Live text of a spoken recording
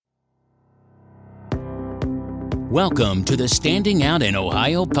Welcome to the Standing Out in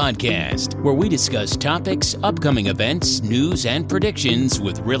Ohio podcast, where we discuss topics, upcoming events, news, and predictions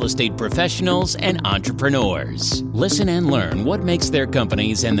with real estate professionals and entrepreneurs. Listen and learn what makes their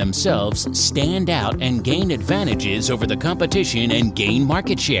companies and themselves stand out and gain advantages over the competition and gain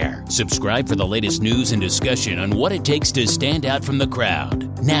market share. Subscribe for the latest news and discussion on what it takes to stand out from the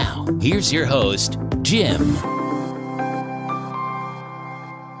crowd. Now, here's your host, Jim.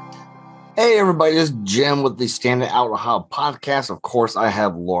 Hey everybody, this is Jim with the Standing Out Ohio podcast. Of course, I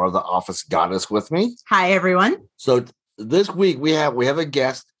have Laura, the office goddess, with me. Hi everyone. So this week we have a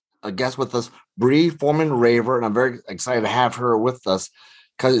guest with us, Bree Foreman Raver, and I'm very excited to have her with us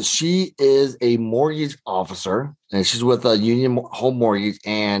because she is a mortgage officer and she's with a Union Home Mortgage.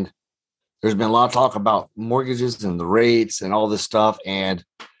 And there's been a lot of talk about mortgages and the rates and all this stuff, and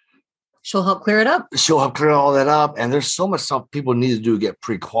she'll help clear it up. She'll help clear all that up. And there's so much stuff people need to do to get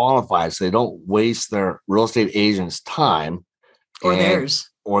pre-qualified so they don't waste their real estate agent's time. Or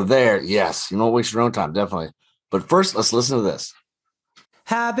theirs. Or theirs, yes. You don't waste your own time, definitely. But first, let's listen to this.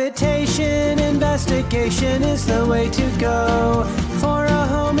 Habitation investigation is the way to go for a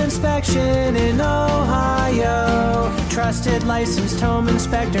home inspection in Ohio. Trusted licensed home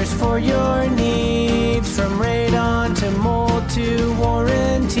inspectors for your needs, from radon to mold to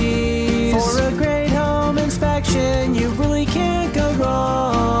warranties. For a great home inspection, you really can't go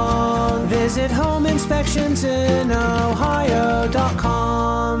wrong. Visit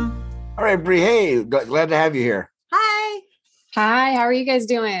homeinspectionsinOhio.com. All right, Bree, hey, glad to have you here. Hi, how are you guys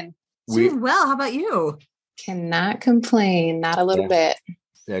doing? Doing well. How about you? Cannot complain, not a little bit.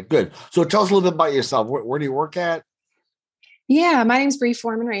 Yeah, good. So tell us a little bit about yourself. Where do you work at? Yeah, my name's Bree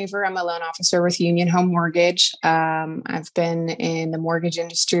Foreman Raver. I'm a loan officer with Union Home Mortgage. I've been in the mortgage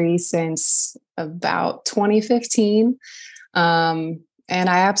industry since about 2015. And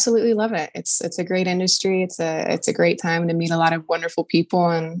I absolutely love it. It's a great industry. It's a great time to meet a lot of wonderful people.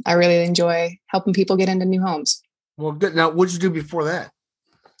 And I really enjoy helping people get into new homes. Well, good. Now, what did you do before that?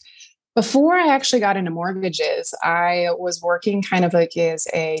 Before I actually got into mortgages, I was working kind of like as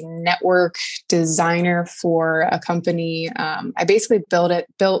a network designer for a company. I basically built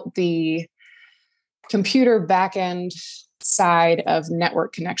the computer backend side of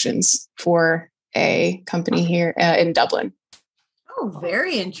network connections for a company here in Dublin. Oh,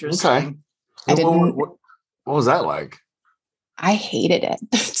 very interesting. Okay. What was that like? I hated it,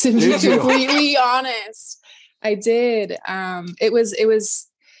 to be completely honest. I did. It was,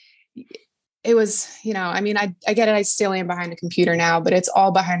 I mean, I get it. I still am behind a computer now, but it's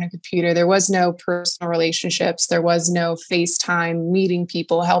all behind a computer. There was no personal relationships. There was no FaceTime, meeting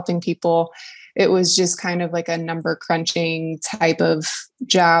people, helping people. It was just kind of like a number crunching type of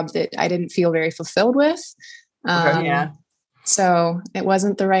job that I didn't feel very fulfilled with. Yeah. So it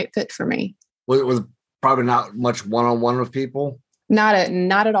wasn't the right fit for me. Was probably not much one-on-one with people? Not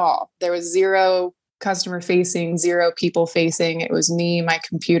at all. There was zero customer facing, zero people facing. It was me, my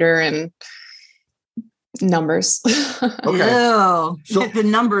computer, and numbers. Okay. No, so the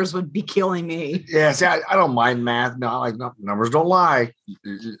numbers would be killing me. Yeah, see, I don't mind math. No, I like numbers don't lie.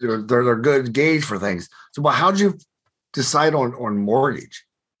 They're good gauge for things. So, but how did you decide on mortgage?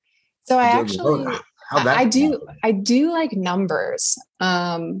 So I do like numbers,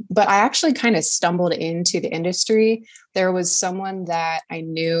 but I actually kind of stumbled into the industry. There was someone that I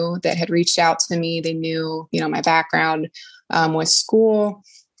knew that had reached out to me. They knew, my background with school,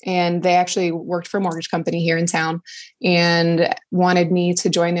 and they actually worked for a mortgage company here in town and wanted me to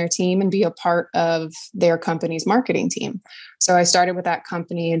join their team and be a part of their company's marketing team. So I started with that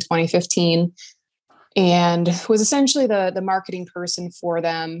company in 2015. And was essentially the marketing person for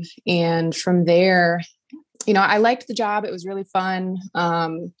them. And from there, I liked the job. It was really fun.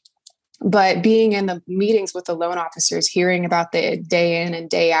 But being in the meetings with the loan officers, hearing about the day in and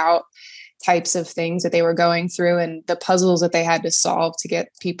day out types of things that they were going through and the puzzles that they had to solve to get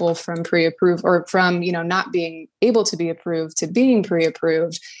people from pre-approved or from, not being able to be approved to being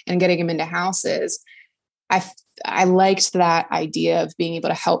pre-approved and getting them into houses. I liked that idea of being able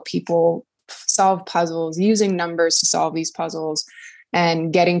to help people solve puzzles, using numbers to solve these puzzles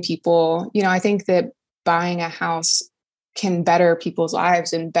and getting people, I think that buying a house can better people's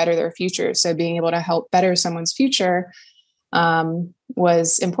lives and better their future. So being able to help better someone's future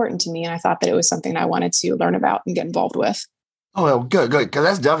was important to me. And I thought that it was something I wanted to learn about and get involved with. Oh, well, good. Because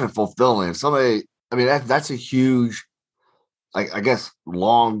that's definitely fulfilling. That's a huge, I guess,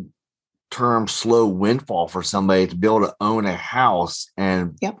 long-term slow windfall for somebody to be able to own a house.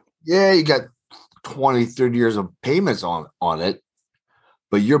 And yeah, you got 20, 30 years of payments on it,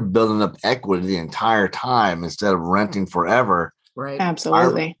 but you're building up equity the entire time instead of renting forever. Right.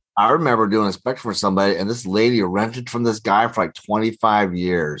 Absolutely. I remember doing an inspection for somebody, and this lady rented from this guy for like 25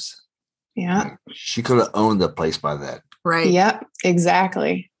 years. Yeah. Like, she could have owned the place by then. Right. Yep,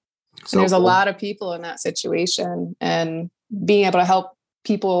 exactly. So and there's a lot of people in that situation, and being able to help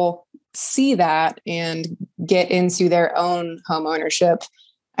people see that and get into their own home ownership,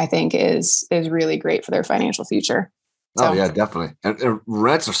 I think is really great for their financial future. Oh yeah, definitely. And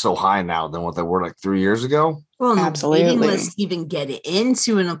rents are so high now than what they were like 3 years ago. Well, absolutely. The waiting list to even get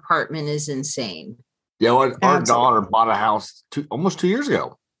into an apartment is insane. Yeah, our daughter bought a house almost 2 years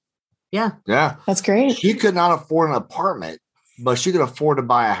ago. Yeah. Yeah. That's great. She could not afford an apartment, but she could afford to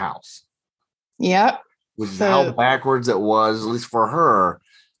buy a house. Yep. Which is how backwards it was, at least for her.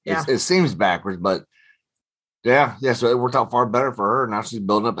 Yeah. It seems backwards, but yeah. So it worked out far better for her. Now she's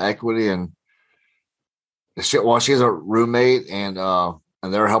building up equity, and she has a roommate, and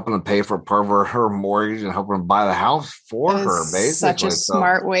they're helping to pay for part of her mortgage and helping to buy the house for her. Basically, such a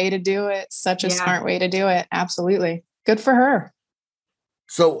smart way to do it. Smart way to do it. Absolutely, good for her.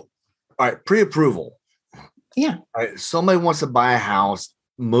 So, all right, pre-approval. Yeah. All right, somebody wants to buy a house.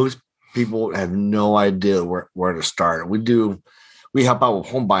 Most people have no idea where to start. We help out with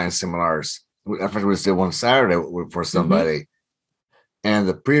home buying seminars. I think we did one Saturday for somebody. Mm-hmm. And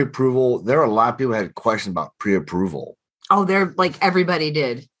the pre-approval, there are a lot of people that had questions about pre-approval. Oh, they're like everybody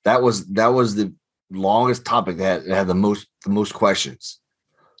did. That was the longest topic that had the most questions.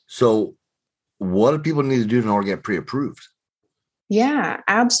 So what do people need to do in order to get pre-approved? Yeah,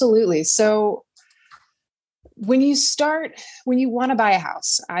 absolutely. So when you want to buy a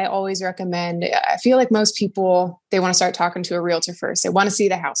house, I always recommend, I feel like most people, they want to start talking to a realtor first. They want to see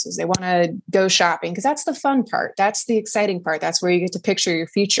the houses. They want to go shopping because that's the fun part. That's the exciting part. That's where you get to picture your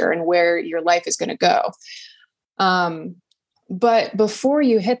future and where your life is going to go. But before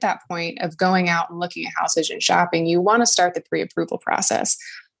you hit that point of going out and looking at houses and shopping, you want to start the pre-approval process.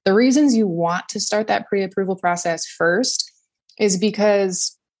 The reasons you want to start that pre-approval process first is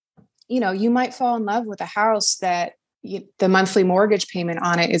because you might fall in love with a house that the monthly mortgage payment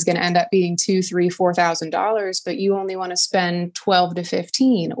on it is going to end up being $2,000, $3,000, $4,000, but you only want to spend $12,000 to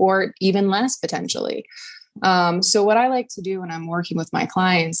 $15,000 or even less potentially. So what I like to do when I'm working with my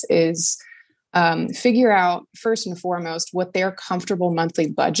clients is figure out first and foremost what their comfortable monthly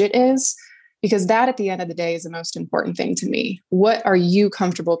budget is, because that at the end of the day is the most important thing to me. What are you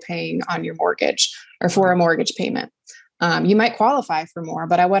comfortable paying on your mortgage or for a mortgage payment? You might qualify for more,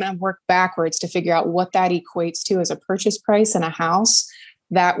 but I want to work backwards to figure out what that equates to as a purchase price in a house.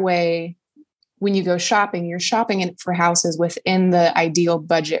 That way, when you go shopping, you're shopping for houses within the ideal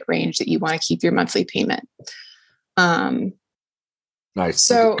budget range that you want to keep your monthly payment. Nice.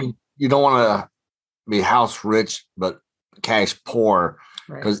 So you don't want to be house rich, but cash poor,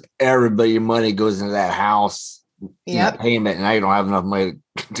 because everybody, your money goes into that house payment, and now you don't have enough money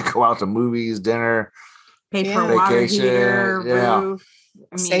to go out to movies, dinner. Pay for a water heater, roof.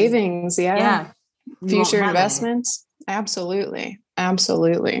 Savings, future investments. Absolutely.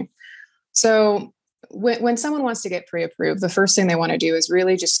 So when someone wants to get pre-approved, the first thing they want to do is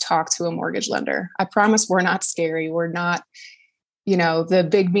really just talk to a mortgage lender. I promise we're not scary. We're not, the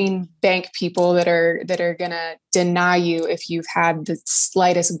big mean bank people that are going to deny you if you've had the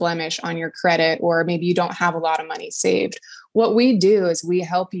slightest blemish on your credit, or maybe you don't have a lot of money saved. What we do is we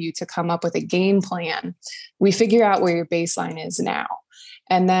help you to come up with a game plan. We figure out where your baseline is now.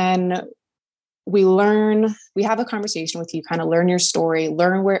 And then we have a conversation with you, kind of learn your story,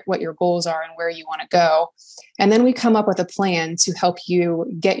 learn what your goals are and where you want to go. And then we come up with a plan to help you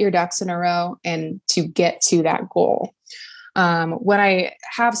get your ducks in a row and to get to that goal. When I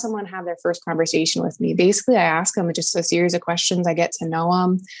have someone have their first conversation with me, basically I ask them just a series of questions. I get to know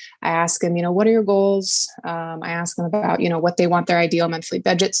them. I ask them, what are your goals? I ask them about, what they want their ideal monthly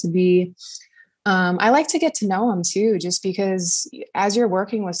budget to be. I like to get to know them too, just because as you're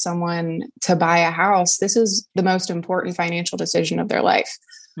working with someone to buy a house, this is the most important financial decision of their life.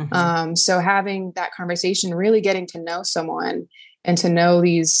 Mm-hmm. So having that conversation, really getting to know someone and to know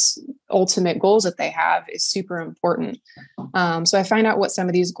these ultimate goals that they have is super important. So I find out what some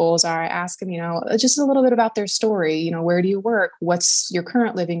of these goals are. I ask them, just a little bit about their story. Where do you work? What's your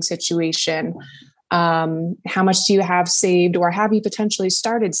current living situation? How much do you have saved, or have you potentially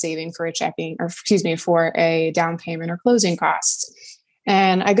started saving for for a down payment or closing costs?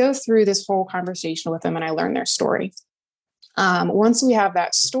 And I go through this whole conversation with them and I learn their story. Once we have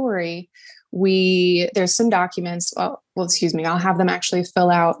that story, there's some documents. I'll have them actually fill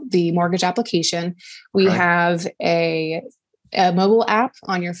out the mortgage application. We have a a mobile app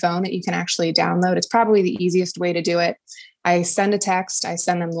on your phone that you can actually download. It's probably the easiest way to do it. I send a text, I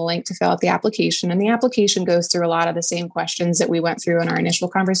send them the link to fill out the application, and the application goes through a lot of the same questions that we went through in our initial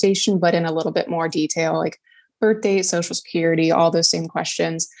conversation, but in a little bit more detail, like birth date, social security, all those same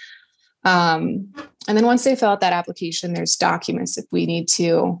questions. And then once they fill out that application, there's documents that we need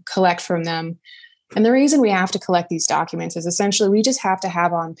to collect from them. And the reason we have to collect these documents is essentially we just have to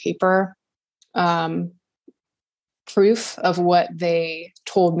have on paper proof of what they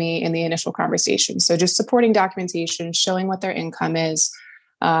told me in the initial conversation. So just supporting documentation, showing what their income is,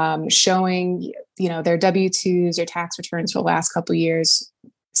 showing, their W-2s or tax returns for the last couple of years,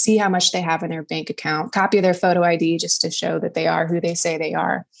 see how much they have in their bank account, copy their photo ID just to show that they are who they say they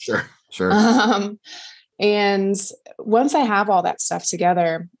are. Sure. And once I have all that stuff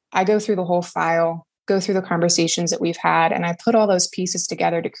together, I go through the whole file, go through the conversations that we've had, and I put all those pieces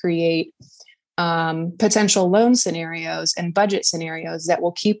together to create potential loan scenarios and budget scenarios that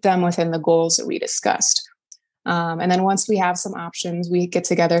will keep them within the goals that we discussed. And then once we have some options, we get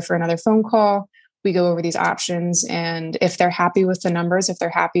together for another phone call. We go over these options. And if they're happy with the numbers, if they're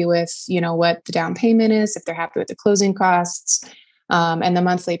happy with, what the down payment is, if they're happy with the closing costs, and the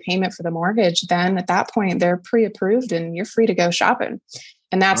monthly payment for the mortgage, then at that point they're pre-approved and you're free to go shopping.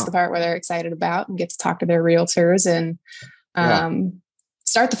 And that's the part where they're excited about and get to talk to their realtors and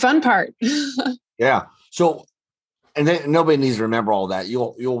start the fun part. Yeah. So, and then nobody needs to remember all that.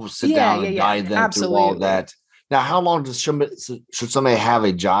 You'll sit down and guide them through all that. Now, how long should somebody have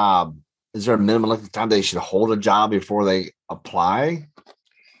a job? Is there a minimum length of time they should hold a job before they apply?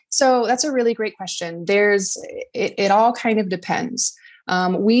 So that's a really great question. It all kind of depends.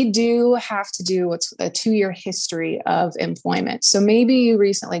 We do have to do what's a 2-year history of employment. So maybe you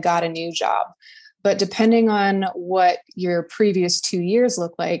recently got a new job, but depending on what your previous 2 years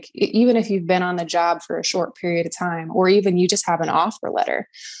look like, even if you've been on the job for a short period of time, or even you just have an offer letter,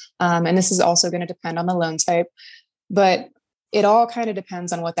 and this is also going to depend on the loan type, but it all kind of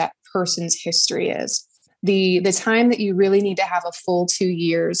depends on what that person's history is. The time that you really need to have a full 2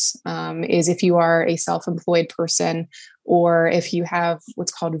 years is if you are a self-employed person, or if you have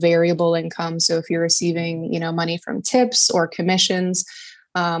what's called variable income. So if you're receiving, money from tips or commissions,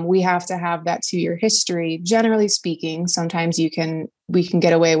 we have to have that 2-year history. Generally speaking, sometimes we can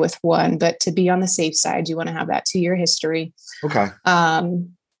get away with 1, but to be on the safe side, you want to have that 2-year history. Okay.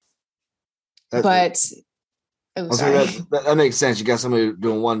 That makes sense. You got somebody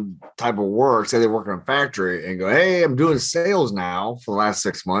doing one type of work, say they work in a factory, and go, "Hey, I'm doing sales now for the last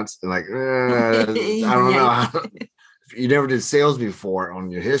 6 months." And like, I don't know. You never did sales before on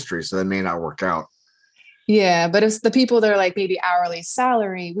your history, so that may not work out. Yeah, but it's the people that are like maybe hourly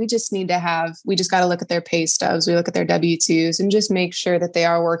salary. We just got to look at their pay stubs. We look at their W-2s and just make sure that they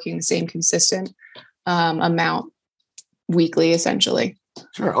are working the same consistent amount weekly, essentially.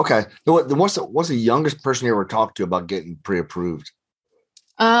 Sure. Okay. What's the youngest person you ever talked to about getting pre-approved?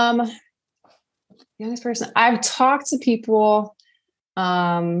 Youngest person I've talked to people,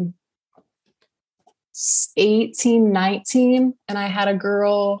 18, 19, and I had a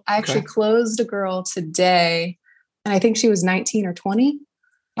girl. I actually closed a girl today, and I think she was 19 or 20.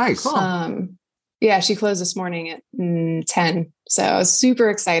 Nice. Yeah, she closed this morning at 10. So I was super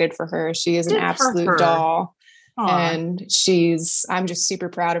excited for her. She is an absolute doll. Aww. And I'm just super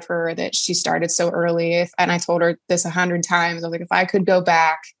proud of her that she started so early. And I told her this 100 times. I was like, if I could go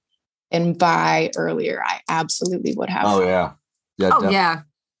back and buy earlier, I absolutely would have. Oh yeah. Yeah.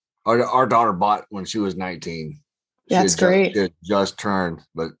 Our daughter bought when she was 19. That's great. She had just turned,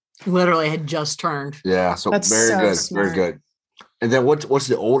 but literally had just turned. Yeah. So that's very so good. Smart. Very good. And then what's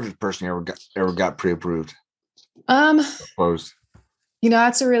the oldest person you ever got pre-approved? Closed.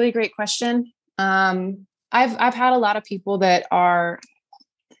 That's a really great question. I've had a lot of people that I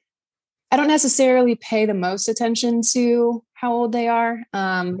don't necessarily pay the most attention to how old they are.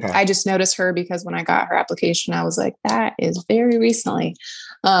 I just noticed her because when I got her application, I was like, that is very recently.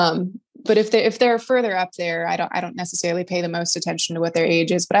 But if they're further up there, I don't necessarily pay the most attention to what their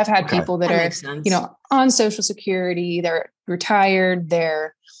age is. But I've had people that are, on Social Security, they're retired,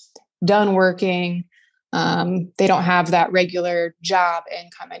 they're done working. They don't have that regular job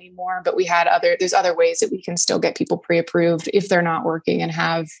income anymore, but there's other ways that we can still get people pre-approved if they're not working and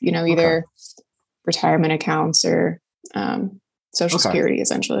have, either retirement accounts or, Social Security,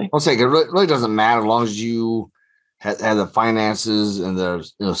 essentially. I'll say it really doesn't matter as long as you have the finances and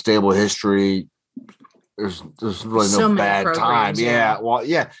there's, stable history. There's really no bad time. Yeah. Well,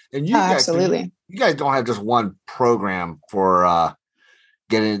 yeah. And you guys, absolutely. You guys don't have just one program for,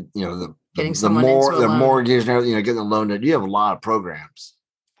 getting, getting the mortgage and everything, getting the loan. You have a lot of programs.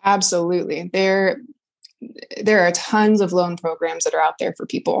 Absolutely. there are tons of loan programs that are out there for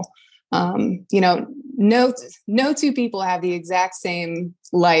people. No two people have the exact same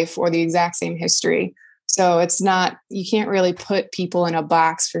life or the exact same history. So you can't really put people in a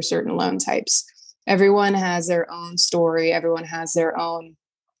box for certain loan types. Everyone has their own story. Everyone has their own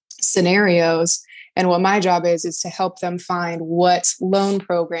scenarios. And what my job is to help them find what loan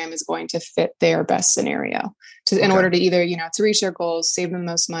program is going to fit their best scenario in order to either, to reach their goals, save them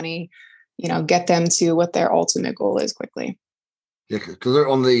the most money, get them to what their ultimate goal is quickly. Yeah, because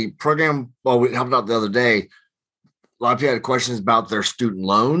on the program, we helped out the other day, a lot of people had questions about their student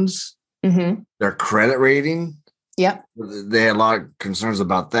loans, their credit rating. Yep. They had a lot of concerns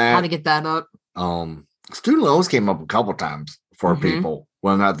about that. How to get that up. Student loans came up a couple times for people,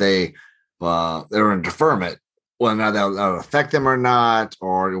 whether or not they were in deferment, whether or not that would affect them or not,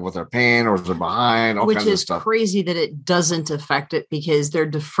 or what they're paying, or if they're behind, all kinds of stuff. Which is crazy that it doesn't affect it because they're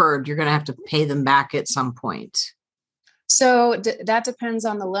deferred. You're going to have to pay them back at some point. So that depends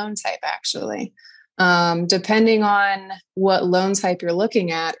on the loan type, actually. Depending on what loan type you're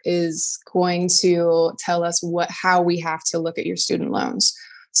looking at is going to tell us how we have to look at your student loans.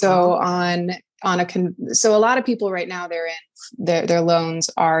 So so a lot of people right now, their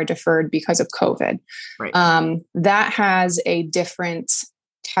loans are deferred because of COVID. Right. That has a different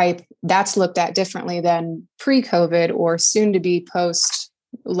type that's looked at differently than pre-COVID or soon to be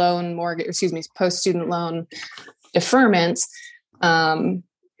post-student loan deferment.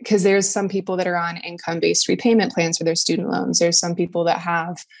 Because there's some people that are on income-based repayment plans for their student loans. There's some people that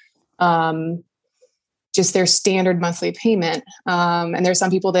have just their standard monthly payment. And there's some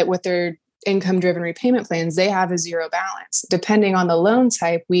people that with their income-driven repayment plans, they have a zero balance. Depending on the loan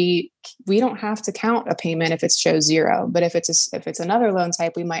type, we don't have to count a payment if it shows zero. But if it's another loan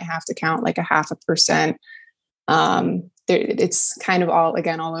type, we might have to count like 0.5%. It's kind of all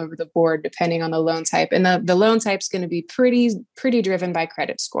over the board, depending on the loan type. And the loan type is going to be pretty driven by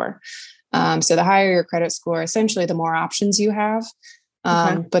credit score. So the higher your credit score, essentially, the more options you have.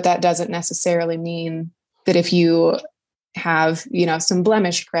 But that doesn't necessarily mean that if you have, some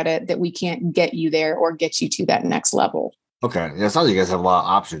blemish credit, that we can't get you there or get you to that next level. Okay. Yeah, it sounds like you guys have a lot of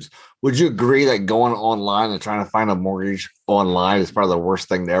options. Would you agree that going online and trying to find a mortgage online is probably the worst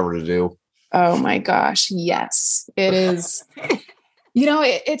thing ever to do? Oh my gosh. Yes, it is.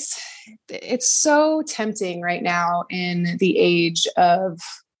 It's so tempting right now in the age of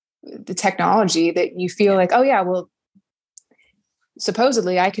the technology that you feel like, oh yeah, well,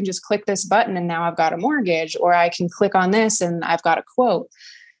 supposedly I can just click this button and now I've got a mortgage, or I can click on this and I've got a quote.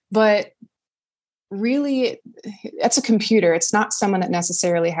 But really, that's a computer. It's not someone that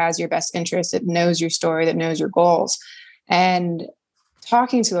necessarily has your best interest, that knows your story, that knows your goals. And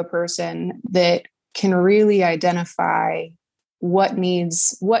talking to a person that can really identify what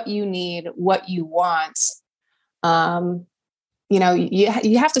you need, what you want.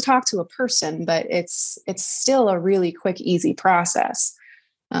 You have to talk to a person, but it's still a really quick, easy process.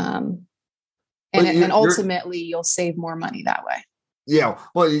 And ultimately you'll save more money that way. Yeah.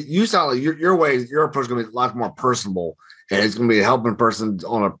 Well, you sound like your approach is going to be a lot more personable, and it's going to be helping person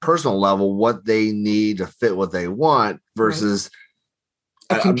on a personal level, what they need to fit what they want versus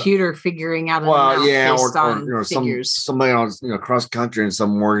a computer figuring out. Somebody on cross country and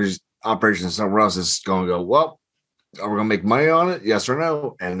some mortgage operation somewhere else is going to go, well, are we going to make money on it? Yes or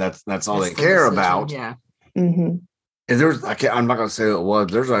no? And that's all they care about. Yeah. Mm-hmm. And I'm not going to say it was.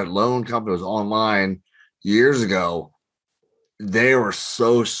 There's a loan company that was online years ago. They were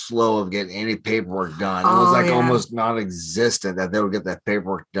so slow of getting any paperwork done. It was almost non-existent that they would get that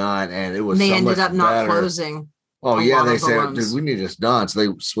paperwork done, and it was. And they so ended much up not better. closing. Oh yeah, they said, "Dude, we need this done." So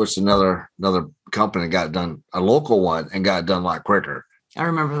they switched to another company and got it done, a local one, and got it done a lot quicker. I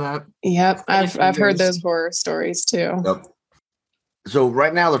remember that. Yep, I've heard those horror stories too. Yep. So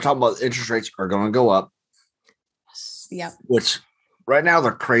right now they're talking about interest rates are going to go up. Yep. Which right now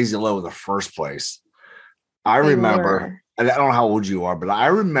they're crazy low in the first place. I remember, and I don't know how old you are, but I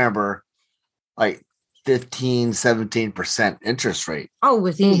remember like 15, 17% interest rate. Oh,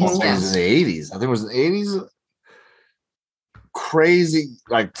 with the in the 80s. I think it was in the 80s. Crazy.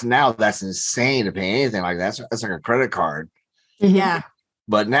 Like now that's insane to pay anything like that. That's like a credit card. Yeah.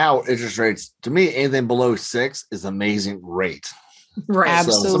 But now interest rates, to me, anything below 6 is amazing rate. Right.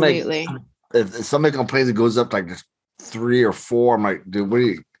 Absolutely. So if somebody complains it goes up to like just 3 or 4, I'm like, dude, what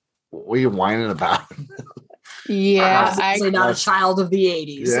are you whining about? Yeah. I'm not a child of the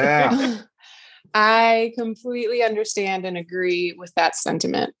 80s. Yeah. I completely understand and agree with that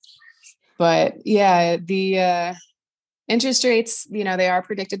sentiment. But yeah, the interest rates, they are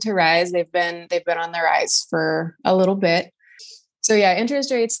predicted to rise. They've been on the rise for a little bit. So yeah,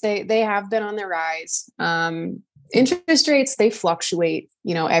 interest rates, they have been on the rise. Interest rates, they fluctuate,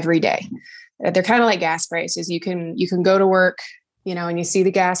 every day. They're kind of like gas prices. You can go to work, and you see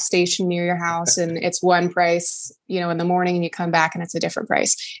the gas station near your house and it's one price, in the morning, and you come back and it's a different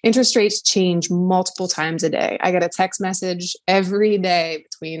price. Interest rates change multiple times a day. I get a text message every day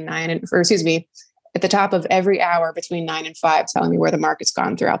at the top of every hour between 9 and 5, telling me where the market's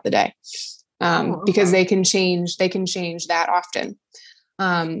gone throughout the day. Because they can change that often.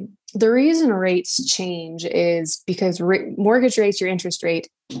 The reason rates change is because mortgage rates, your interest rate,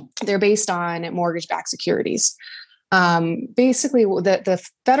 they're based on mortgage-backed securities. Basically, the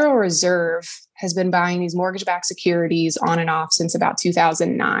Federal Reserve has been buying these mortgage-backed securities on and off since about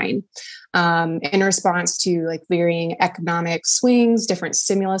 2009, in response to like varying economic swings, different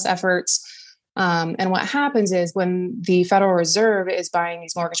stimulus efforts. And what happens is when the Federal Reserve is buying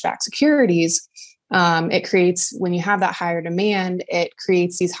these mortgage-backed securities, it creates, when you have that higher demand, it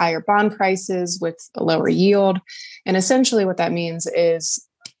creates these higher bond prices with a lower yield. And essentially what that means is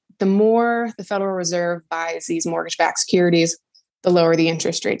the more the Federal Reserve buys these mortgage-backed securities, the lower the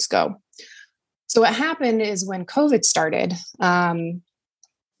interest rates go. So what happened is when COVID started,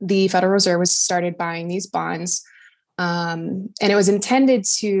 the Federal Reserve started buying these bonds. And it was intended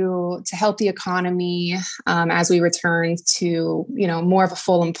to help the economy as we return to, more of a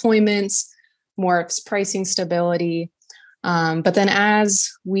full employment, more of pricing stability. But then as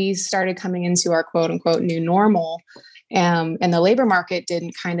we started coming into our quote unquote new normal, and the labor market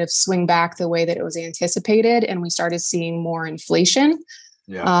didn't kind of swing back the way that it was anticipated, and we started seeing more inflation.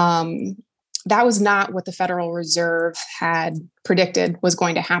 Yeah. That was not what the Federal Reserve had predicted was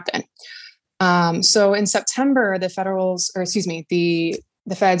going to happen. So in September, the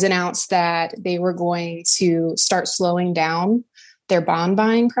Feds announced that they were going to start slowing down their bond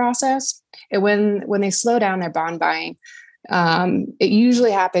buying process. And when they slow down their bond buying, it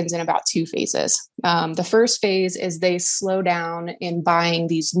usually happens in about two phases. The first phase is they slow down in buying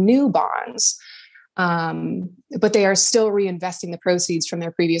these new bonds, but they are still reinvesting the proceeds from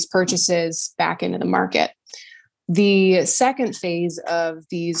their previous purchases back into the market. The second phase of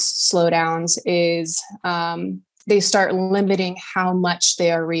these slowdowns is they start limiting how much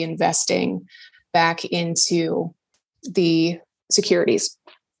they are reinvesting back into the securities.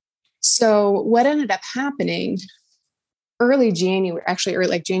 So what ended up happening early January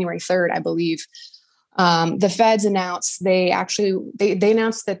 3rd, I believe, the Feds announced they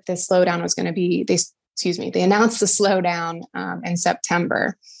announced that the slowdown was going to be, they announced the slowdown in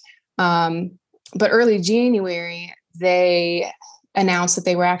September. But early January, they announced that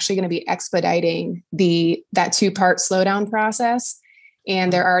they were actually going to be expediting that two-part slowdown process.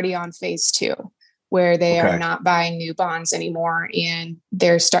 And they're already on phase 2, where they are not buying new bonds anymore. And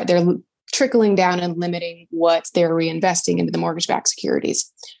they're trickling down and limiting what they're reinvesting into the mortgage-backed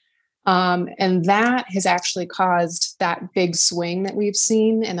securities. And that has actually caused that big swing that we've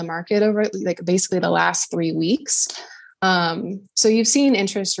seen in the market over basically the last 3 weeks. So you've seen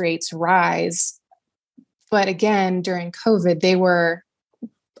interest rates rise, but again, during COVID, they were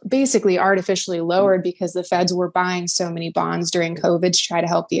basically artificially lowered because the Feds were buying so many bonds during COVID to try to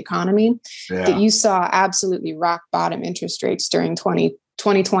help the economy that you saw absolutely rock bottom interest rates during 2020,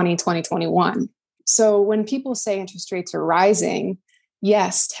 2021. So when people say interest rates are rising,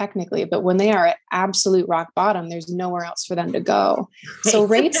 yes, technically, but when they are at absolute rock bottom, there's nowhere else for them to go. So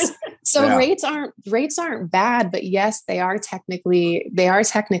rates aren't bad, but yes, they are technically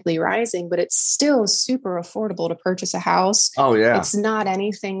rising, but it's still super affordable to purchase a house. Oh yeah. It's not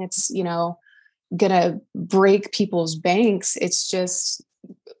anything that's, gonna break people's banks. It's just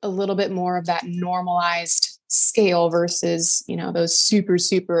a little bit more of that normalized scale versus, those super,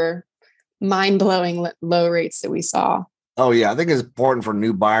 super mind-blowing low rates that we saw. Oh yeah, I think it's important for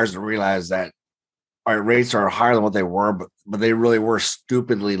new buyers to realize that rates are higher than what they were, but they really were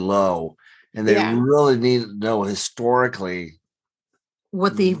stupidly low, and they really need to know historically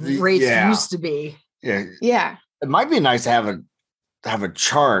what the rates used to be. Yeah. It might be nice to have a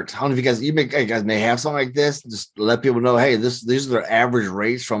chart. I don't know if you guys may have something like this. Just let people know, hey, these are the average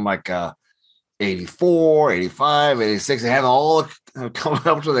rates from 84, 85, 86. They have all coming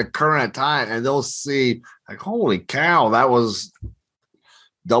up to the current time, and they'll see holy cow, that was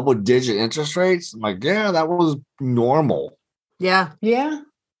double-digit interest rates. I'm like, yeah, that was normal. Yeah,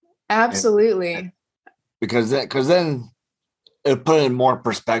 absolutely. Because then it put in more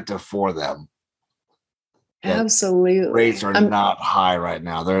perspective for them. Absolutely, rates are not high right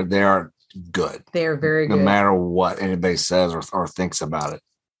now. They are good. They are very good, no matter what anybody says or thinks about it.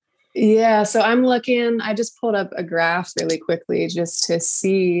 Yeah, so I'm looking. I just pulled up a graph really quickly just to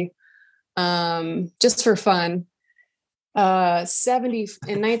see. Just for fun.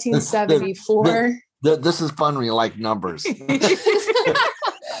 In 1974. This is fun when you like numbers.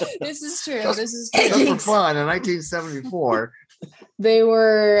 This is true. Just for fun. In 1974, they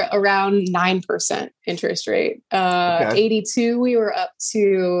were around 9% interest rate. 82, we were up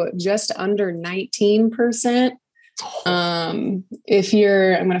to just under 19%. I'm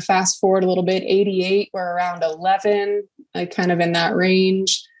going to fast forward a little bit. 88, we're around 11, kind of in that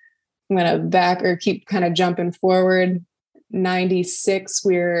range. I'm going to keep kind of jumping forward. 96,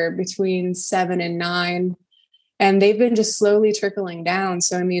 we're between 7 and 9. And they've been just slowly trickling down.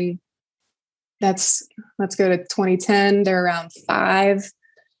 So, I mean, let's go to 2010. They're around 5,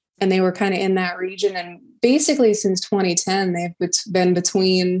 and they were kind of in that region. And basically since 2010, they've been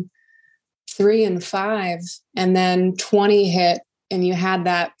between 3 and 5. And then 20 hit, and you had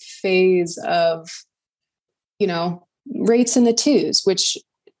that phase of, rates in the 2s, which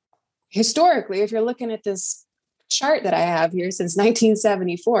historically, if you're looking at this chart that I have here since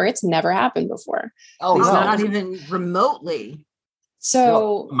 1974, it's never happened before. Oh, no. Not even remotely.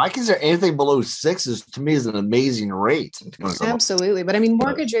 So my kids are anything below 6 to me is an amazing rate. Absolutely. But I mean,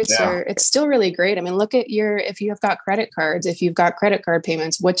 mortgage rates it's still really great. I mean, look at if you have got credit cards, if you've got credit card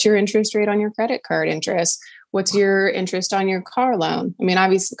payments, what's your interest rate on your credit card interest? What's your interest on your car loan? I mean,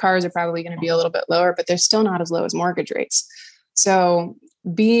 obviously cars are probably going to be a little bit lower, but they're still not as low as mortgage rates. So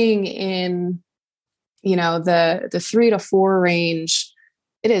being in the 3 to 4 range,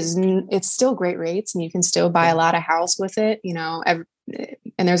 it's still great rates, and you can still buy a lot of house with it, and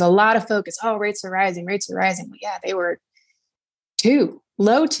there's a lot of focus. Oh, rates are rising. Well, yeah, they were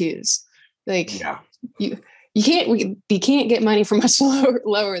low 2s. You can't get money for much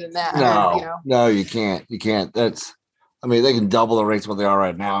lower than that. No, you can't. They can double the rates what they are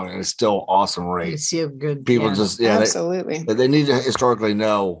right now, and it's still awesome rates. You have good people. Absolutely. They need to historically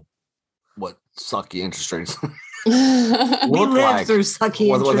know what sucky interest rates we lived through sucky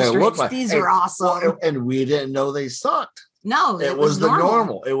interest rates. Like. These are awesome. And we didn't know they sucked. No, it was the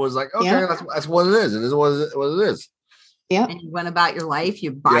normal. It was like, okay, that's what it is. It is what it is. Yeah. And you went about your life,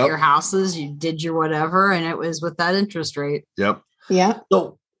 you bought your houses, you did your whatever, and it was with that interest rate. Yep. Yeah.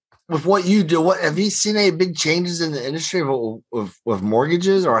 So with what you do, what have you seen any big changes in the industry with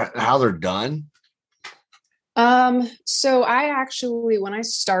mortgages or how they're done? So I actually, when I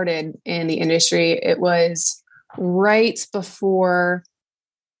started in the industry, it was right before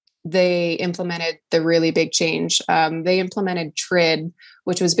they implemented the really big change. They implemented TRID,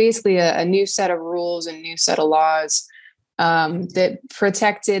 which was basically a new set of rules and new set of laws that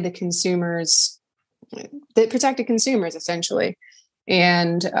protected consumers essentially.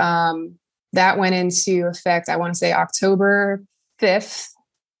 And that went into effect, I want to say October 5th,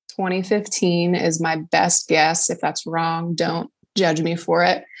 2015 is my best guess. If that's wrong, don't judge me for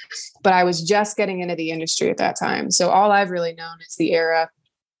it. But I was just getting into the industry at that time. So all I've really known is the era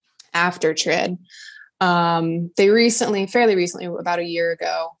after TRID. They fairly recently, about a year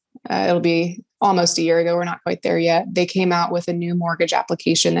ago, it'll be almost a year ago, we're not quite there yet, they came out with a new mortgage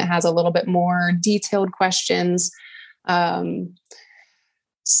application that has a little bit more detailed questions in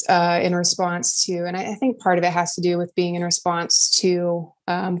response to, and I think part of it has to do with being in response to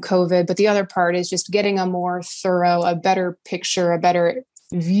COVID, but the other part is just getting a more thorough, a better picture, a better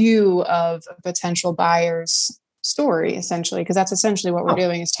view of a potential buyer's story, essentially, because that's essentially what we're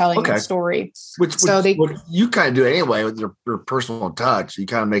doing is telling their story. Which you kind of do anyway with your personal touch. You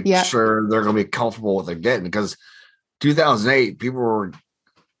kind of make sure they're going to be comfortable with what they're getting, because 2008 people were,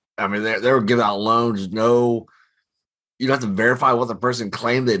 they were giving out loans. No, you don't have to verify what the person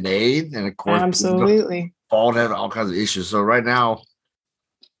claimed they made, and of course, absolutely, all have all kinds of issues. So right now,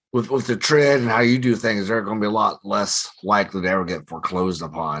 with the TRID and how you do things, they're going to be a lot less likely to ever get foreclosed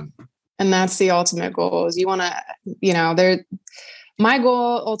upon. And that's the ultimate goal. Is you want to, my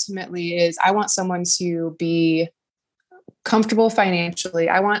goal ultimately is I want someone to be comfortable financially.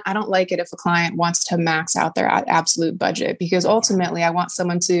 I don't like it if a client wants to max out their absolute budget, because ultimately I want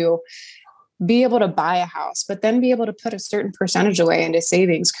someone to be able to buy a house, but then be able to put a certain percentage away into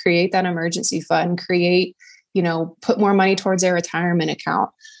savings, create that emergency fund, put more money towards their retirement account.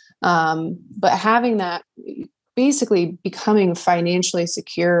 But having that, basically becoming financially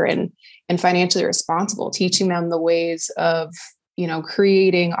secure and financially responsible, teaching them the ways of,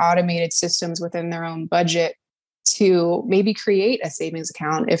 creating automated systems within their own budget to maybe create a savings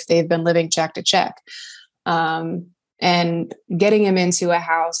account if they've been living check to check, and getting them into a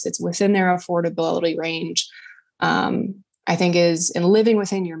house that's within their affordability range. I think and living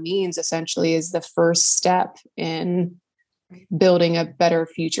within your means essentially is the first step in building a better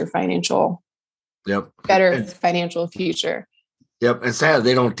future financial future. Yep. And sadly,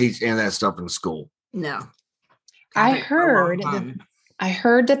 they don't teach any of that stuff in school. No. I heard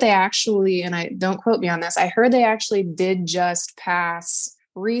that they actually, and I don't quote me on this, I heard they actually did just pass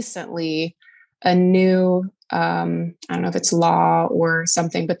recently a new, I don't know if it's law or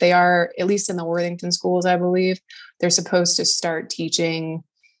something, but they are, at least in the Worthington schools, I believe, they're supposed to start teaching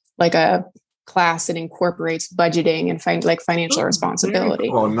like a class that incorporates budgeting and financial responsibility.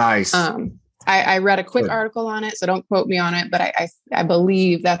 Oh, nice. I read a quick article on it, so don't quote me on it, but I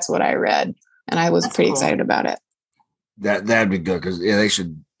believe that's what I read, and I was pretty excited about it. That'd be good because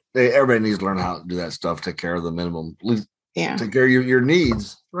everybody needs to learn how to do that stuff. Take care of the minimum. Take care of your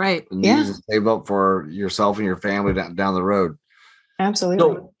needs. Right. The needs to save up for yourself and your family down the road. Absolutely.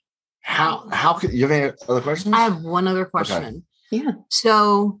 So how could you have any other questions? I have one other question. Okay. Yeah.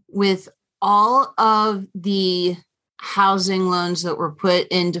 So with all of the housing loans that were put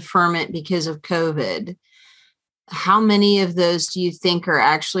in deferment because of COVID, how many of those do you think are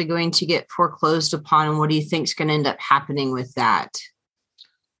actually going to get foreclosed upon? And what do you think is going to end up happening with that?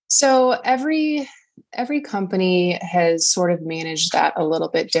 So every company has sort of managed that a little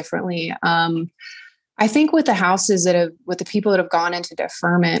bit differently. I think with the houses with the people that have gone into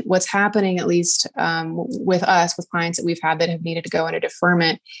deferment, what's happening, at least with us, with clients that we've had that have needed to go into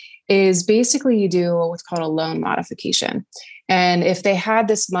deferment, is basically you do what's called a loan modification. And if they had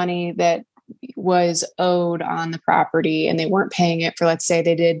this money that was owed on the property and they weren't paying it for, let's say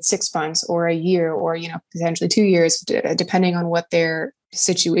they did 6 months or a year or, potentially 2 years, depending on what their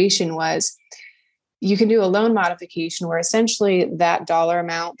situation was, you can do a loan modification where essentially that dollar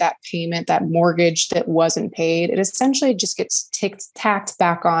amount, that payment, that mortgage that wasn't paid, it essentially just gets tacked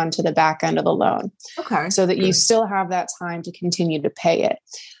back on to the back end of the loan. Okay. So that you still have that time to continue to pay it.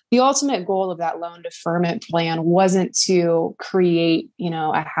 The ultimate goal of that loan deferment plan wasn't to create,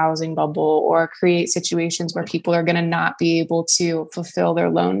 a housing bubble or create situations where people are going to not be able to fulfill their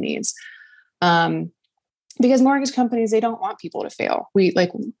loan needs. Because mortgage companies, they don't want people to fail.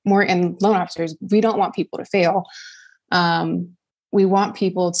 And loan officers, we don't want people to fail. We want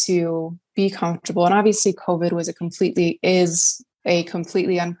people to be comfortable. And obviously COVID is a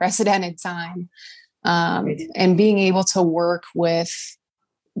completely unprecedented time. And being able to work with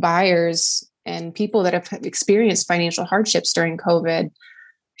buyers and people that have experienced financial hardships during COVID,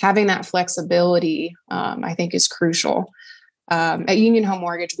 having that flexibility, I think is crucial. At Union Home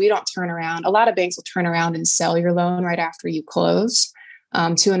Mortgage, we don't turn around. A lot of banks will turn around and sell your loan right after you close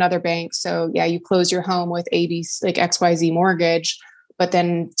to another bank. So yeah, you close your home with XYZ Mortgage, but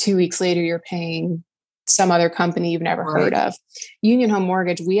then 2 weeks later, you're paying some other company you've never heard of. Union Home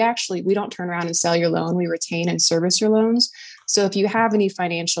Mortgage, we don't turn around and sell your loan. We retain and service your loans. So if you have any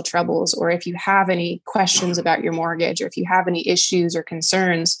financial troubles, or if you have any questions about your mortgage, or if you have any issues or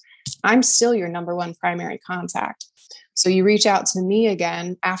concerns, I'm still your number one primary contact. So you reach out to me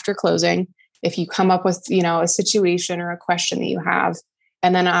again after closing, if you come up with, a situation or a question that you have,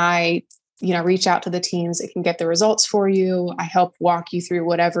 and then I, reach out to the teams that can get the results for you. I help walk you through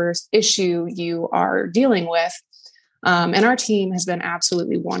whatever issue you are dealing with. And our team has been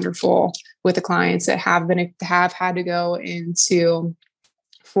absolutely wonderful with the clients that have had to go into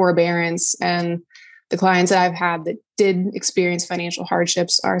forbearance, and the clients that I've had that did experience financial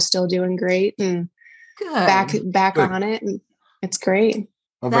hardships are still doing great and back on it. And it's great.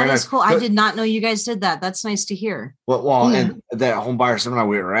 Well, that is nice. cool. I did not know you guys did that. That's nice to hear. Well, and that home buyer seminar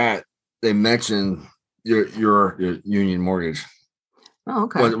we were at, they mentioned your Union Mortgage. Oh,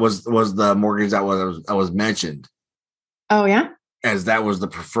 okay. Was the mortgage that was mentioned? Oh yeah, as that was the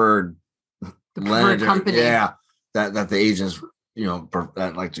preferred lender, company. Yeah, that the agents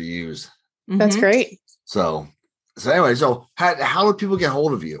that like to use. That's great. So anyway, how do people get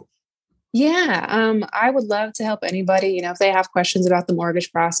hold of you? Yeah, I would love to help anybody, if they have questions about the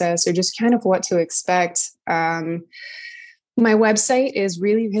mortgage process or just kind of what to expect. My website is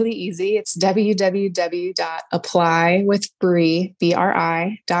really, really easy. It's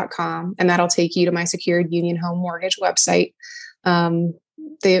www.applywithbri.com, and that'll take you to my secured Union Home Mortgage website.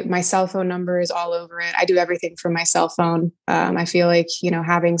 My cell phone number is all over it. I do everything from my cell phone. I feel like,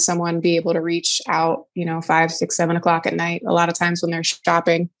 having someone be able to reach out, 5, 6, 7 o'clock at night, a lot of times when they're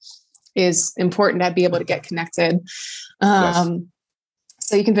shopping, is important to be able to get connected. Yes.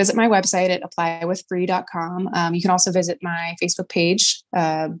 So you can visit my website at applywithbri.com. You can also visit my Facebook page.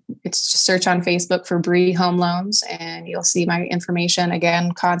 It's just search on Facebook for Bri Home Loans, and you'll see my information.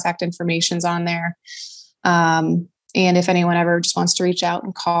 Again, contact information's on there. And if anyone ever just wants to reach out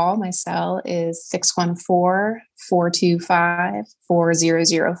and call, my cell is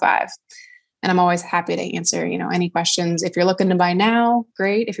 614-425-4005. And I'm always happy to answer, any questions. If you're looking to buy now,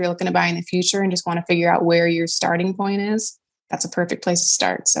 great. If you're looking to buy in the future and just want to figure out where your starting point is, that's a perfect place to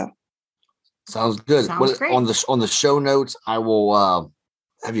start. So Sounds good. Sounds great. On the show notes, I will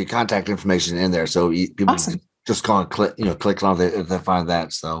have your contact information in there, so people just go and click on it if they find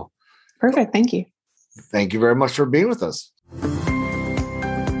that. So perfect. Thank you. Thank you very much for being with us.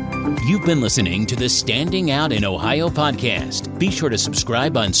 You've been listening to the Standing Out in Ohio podcast. Be sure to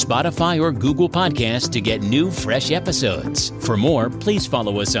subscribe on Spotify or Google Podcasts to get new, fresh episodes. For more, please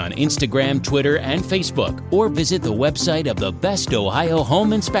follow us on Instagram, Twitter, and Facebook, or visit the website of the Best Ohio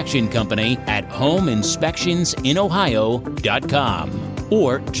Home Inspection Company at homeinspectionsinohio.com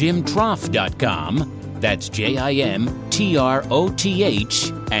or jimtroth.com. That's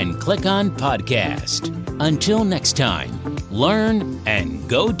JIMTROTH, and click on podcast. Until next time, learn and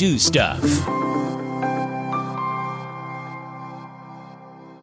go do stuff.